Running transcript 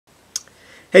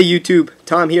Hey YouTube,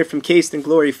 Tom here from Cased in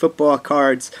Glory Football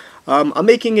Cards. I'm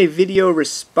making a video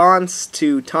response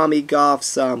to Tommy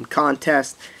Golf's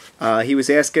contest. He was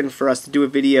asking for us to do a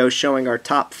video showing our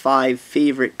top 5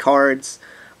 favorite cards.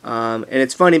 And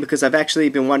it's funny because I've actually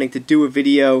been wanting to do a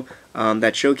video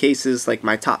that showcases like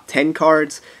my top 10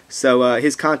 cards. So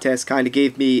his contest kind of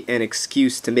gave me an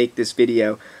excuse to make this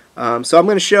video. So I'm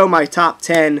going to show my top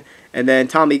 10, and then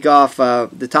Tommy Golf,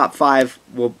 the top 5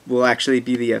 will actually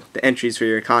be the entries for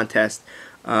your contest.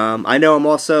 I know I'm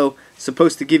also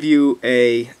supposed to give you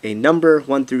a number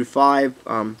 1 through 5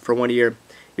 for one of your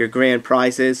grand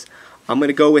prizes. I'm going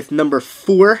to go with number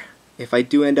 4 if I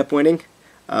do end up winning.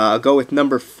 I'll go with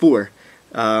number 4.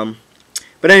 But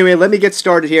anyway, let me get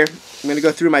started here. I'm going to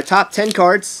go through my top 10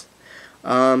 cards,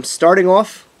 starting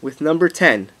off with number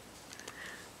 10.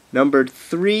 Number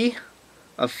 3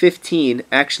 of 15,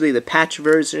 actually the patch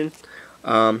version.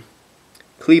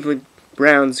 Cleveland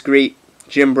Browns great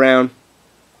Jim Brown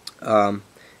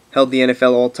held the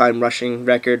NFL all-time rushing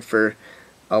record for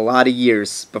a lot of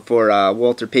years before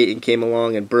Walter Payton came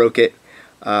along and broke it.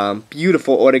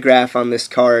 Beautiful autograph on this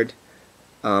card.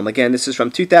 Again, this is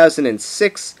from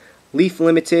 2006 Leaf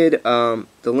Limited, the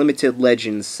Limited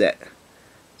Legends set.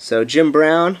 So Jim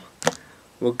Brown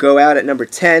will go out at number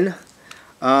 10.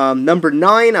 Number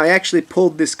 9, I actually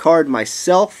pulled this card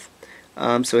myself,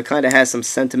 so it kind of has some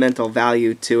sentimental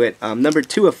value to it. Number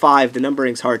 2 of 5, the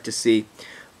numbering's hard to see,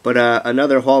 but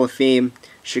another Hall of Fame,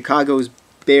 Chicago's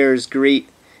Bears great,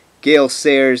 Gale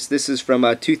Sayers. This is from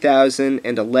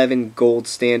 2011 Gold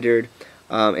Standard.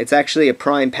 It's actually a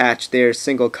prime patch there,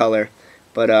 single color,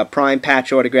 but prime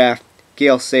patch autograph,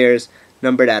 Gale Sayers,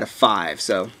 numbered out of 5.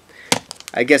 So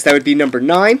I guess that would be number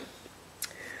 9.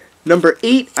 Number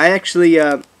 8, I actually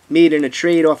made in a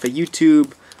trade off of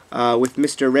YouTube with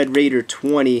Mr. Red Raider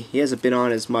 20. He hasn't been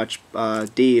on as much,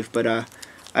 Dave, but I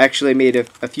actually made a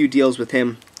few deals with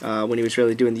him when he was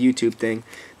really doing the YouTube thing.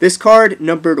 This card,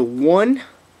 numbered 1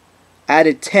 out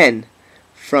of 10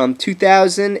 from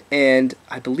 2000 and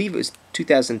I believe it was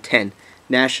 2010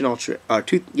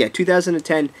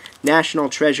 2010 National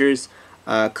Treasures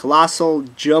Colossal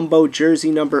Jumbo Jersey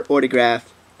number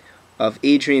autograph of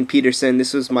Adrian Peterson.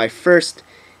 This was my first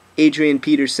Adrian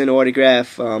Peterson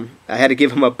autograph. I had to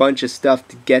give him a bunch of stuff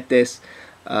to get this,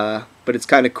 but it's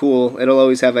kind of cool. It'll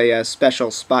always have a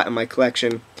special spot in my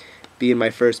collection, being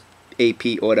my first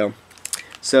AP auto.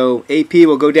 So AP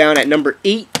will go down at number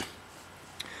 8.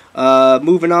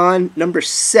 Moving on, number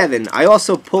 7. I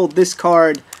also pulled this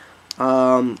card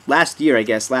last year, I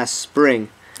guess, last spring.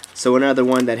 So another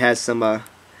one that has some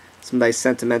nice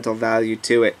sentimental value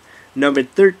to it. Number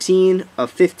 13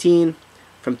 of 15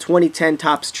 from 2010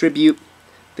 Topps Tribute,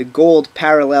 the gold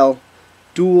parallel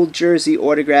dual jersey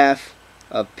autograph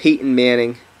of Peyton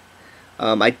Manning.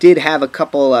 I did have a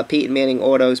couple Peyton Manning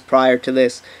autos prior to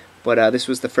this, but this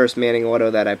was the first Manning auto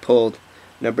that I pulled.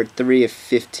 Number 3 of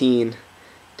 15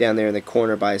 down there in the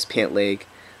corner by his pant leg.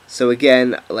 So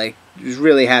again, like, I was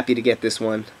really happy to get this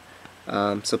one.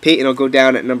 So Peyton will go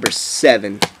down at number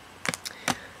 7.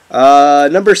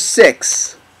 Number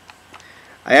 6.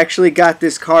 I actually got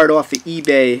this card off of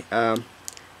eBay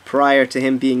prior to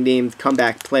him being named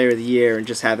Comeback Player of the Year and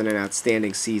just having an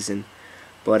outstanding season.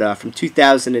 But from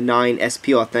 2009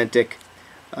 SP Authentic,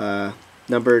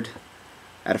 numbered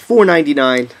at a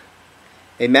 $4.99,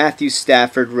 a Matthew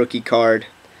Stafford rookie card.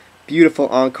 Beautiful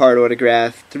on-card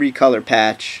autograph, 3-color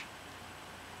patch.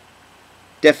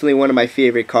 Definitely one of my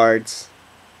favorite cards.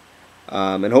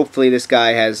 And hopefully this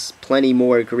guy has plenty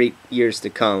more great years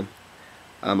to come.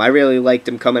 I really liked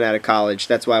him coming out of college.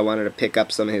 That's why I wanted to pick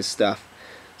up some of his stuff.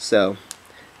 So,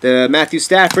 the Matthew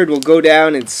Stafford will go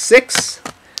down in 6.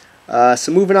 So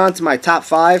moving on to my top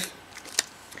 5.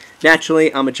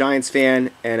 Naturally, I'm a Giants fan,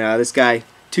 and this guy,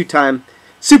 2-time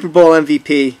Super Bowl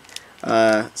MVP.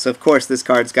 So of course this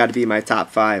card's got to be my top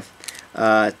 5.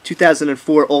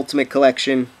 2004 Ultimate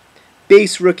Collection,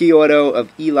 base rookie auto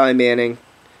of Eli Manning.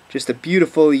 Just a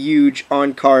beautiful, huge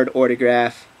on-card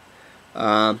autograph.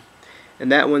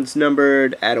 And that one's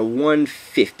numbered at a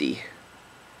 150.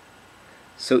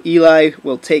 So Eli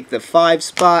will take the 5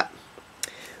 spot.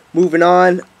 Moving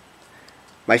on,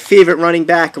 my favorite running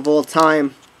back of all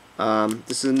time.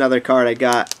 This is another card I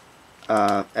got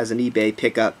as an eBay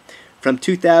pickup. From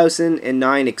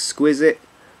 2009 Exquisite,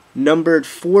 numbered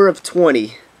 4 of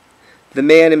 20. The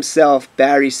man himself,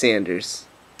 Barry Sanders.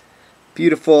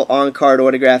 Beautiful on-card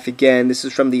autograph again. This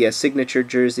is from the Signature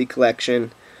Jersey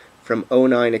Collection from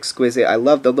 09 Exquisite. I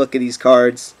love the look of these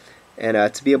cards, and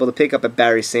to be able to pick up a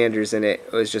Barry Sanders in it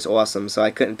was just awesome, so I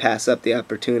couldn't pass up the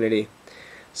opportunity.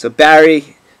 So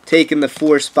Barry taking the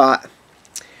 4 spot.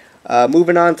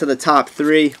 Moving on to the top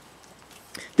 3.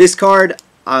 This card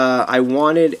I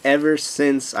wanted ever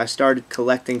since I started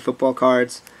collecting football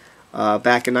cards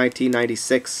back in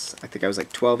 1996. I think I was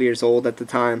like 12 years old at the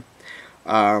time.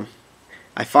 I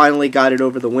finally got it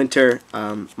over the winter.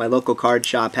 My local card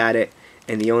shop had it,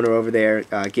 and the owner over there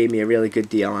gave me a really good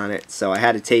deal on it, so I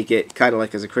had to take it kind of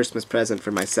like as a Christmas present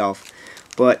for myself.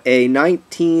 But a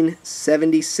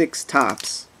 1976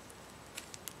 Topps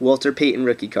Walter Payton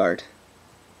rookie card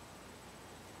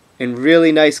in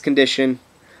really nice condition.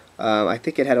 I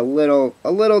think it had a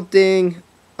little ding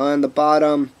on the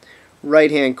bottom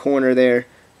right hand corner there,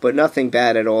 but nothing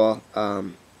bad at all.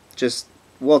 Just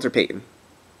Walter Payton.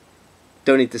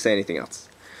 Don't need to say anything else.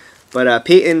 But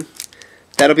Payton,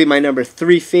 that'll be my number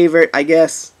 3 favorite, I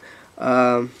guess.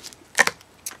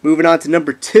 Moving on to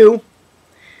number 2.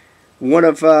 One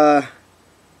of, I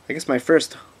guess, my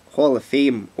first Hall of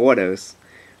Fame autos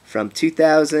from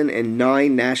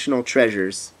 2009 National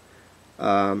Treasures.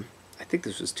 I think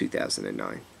this was 2009.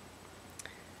 I'm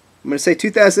going to say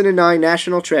 2009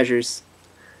 National Treasures.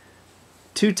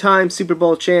 2-time Super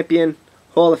Bowl champion,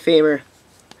 Hall of Famer,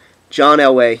 John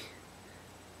Elway.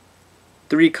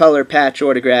 3-color patch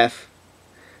autograph.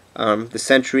 The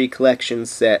Century Collection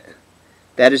set.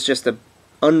 That is just an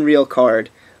unreal card.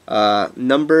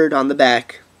 Numbered on the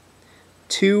back.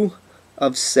 2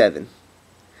 of 7.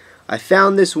 I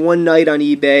found this one night on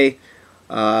eBay.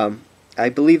 I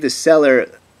believe the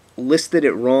seller listed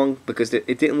it wrong because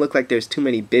it didn't look like there's too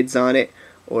many bids on it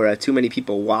or too many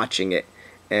people watching it.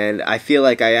 And I feel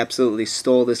like I absolutely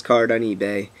stole this card on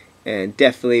eBay, and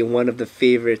definitely one of the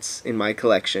favorites in my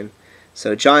collection.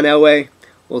 So John Elway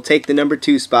will take the number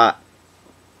 2 spot.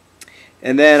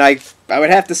 And then I would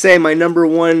have to say my number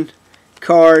 1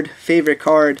 card, favorite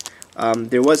card.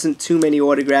 There wasn't too many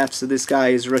autographs of this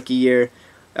guy his rookie year.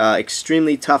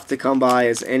 Extremely tough to come by,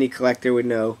 as any collector would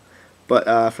know.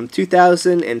 But from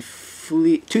 2000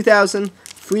 Fleer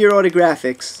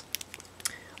Autographics,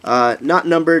 not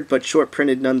numbered but short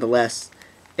printed nonetheless,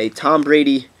 a Tom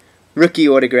Brady rookie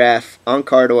autograph on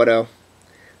card auto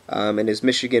in his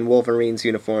Michigan Wolverines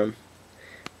uniform.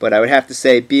 But I would have to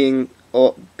say, being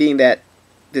that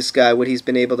this guy, what he's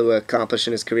been able to accomplish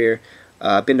in his career,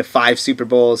 been to 5 Super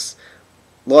Bowls,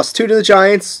 lost 2 to the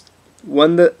Giants,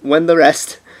 won the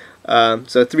rest.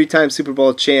 So 3-time Super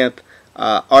Bowl champ,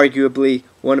 arguably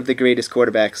one of the greatest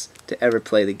quarterbacks to ever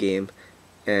play the game,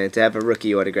 and to have a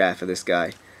rookie autograph of this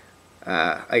guy,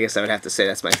 I guess I would have to say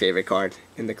that's my favorite card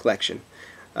in the collection.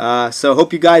 So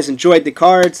hope you guys enjoyed the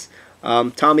cards.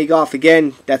 Tommy Golf,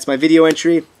 again, that's my video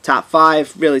entry. Top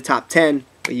 5, really top 10,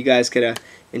 but you guys could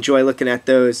enjoy looking at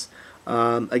those.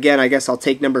 Again, I guess I'll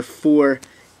take number 4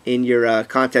 in your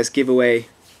contest giveaway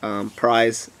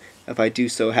prize if I do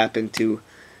so happen to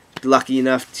be lucky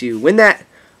enough to win that.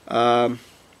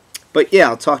 But yeah,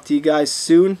 I'll talk to you guys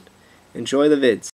soon. Enjoy the vids.